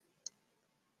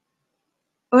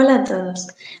Hola a todos,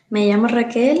 me llamo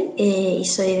Raquel y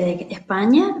soy de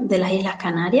España, de las Islas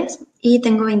Canarias, y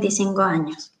tengo 25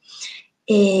 años.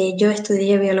 Yo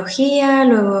estudié biología,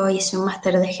 luego hice un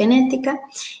máster de genética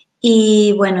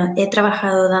y bueno, he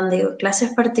trabajado dando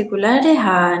clases particulares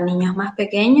a niños más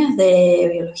pequeños de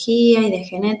biología y de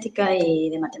genética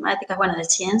y de matemáticas, bueno, de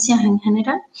ciencias en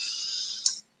general.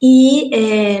 Y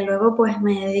luego pues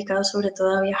me he dedicado sobre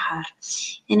todo a viajar.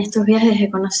 En estos viajes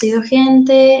he conocido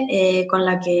gente con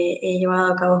la que he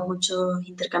llevado a cabo muchos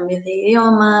intercambios de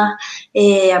idiomas,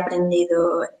 he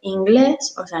aprendido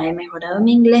inglés, o sea, he mejorado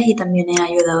mi inglés y también he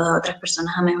ayudado a otras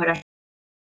personas a mejorar.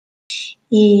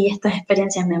 Y estas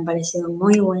experiencias me han parecido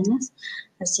muy buenas,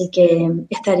 así que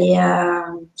estaría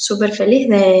súper feliz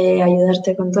de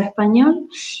ayudarte con tu español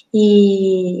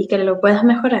y que lo puedas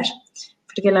mejorar,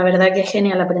 porque la verdad que es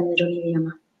genial aprender un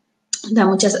idioma. Da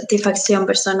mucha satisfacción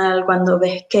personal cuando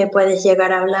ves que puedes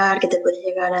llegar a hablar, que te puedes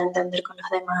llegar a entender con los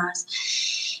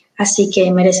demás. Así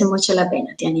que merece mucho la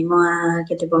pena. Te animo a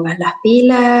que te pongas las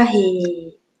pilas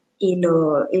y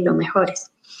lo mejores.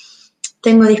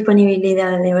 Tengo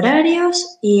disponibilidad de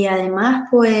horarios y además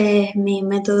pues mi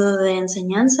método de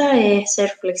enseñanza es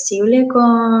ser flexible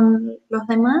con los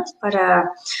demás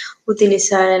para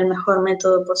utilizar el mejor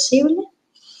método posible.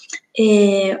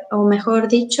 O mejor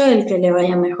dicho, el que le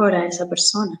vaya mejor a esa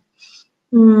persona.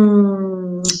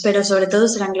 Pero sobre todo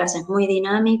serán clases muy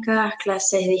dinámicas,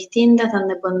 clases distintas,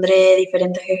 donde pondré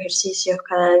diferentes ejercicios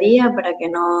cada día para que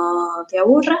no te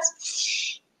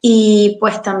aburras. Y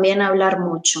pues también hablar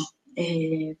mucho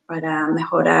para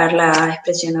mejorar la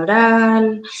expresión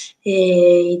oral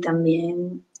y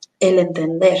también el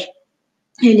entender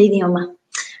el idioma.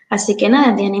 Así que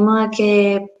nada, te animo a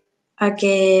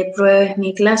que pruebes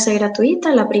mi clase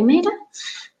gratuita, la primera,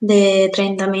 de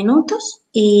 30 minutos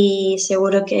y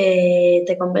seguro que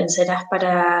te convencerás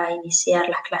para iniciar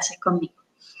las clases conmigo.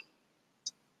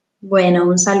 Bueno,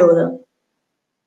 un saludo.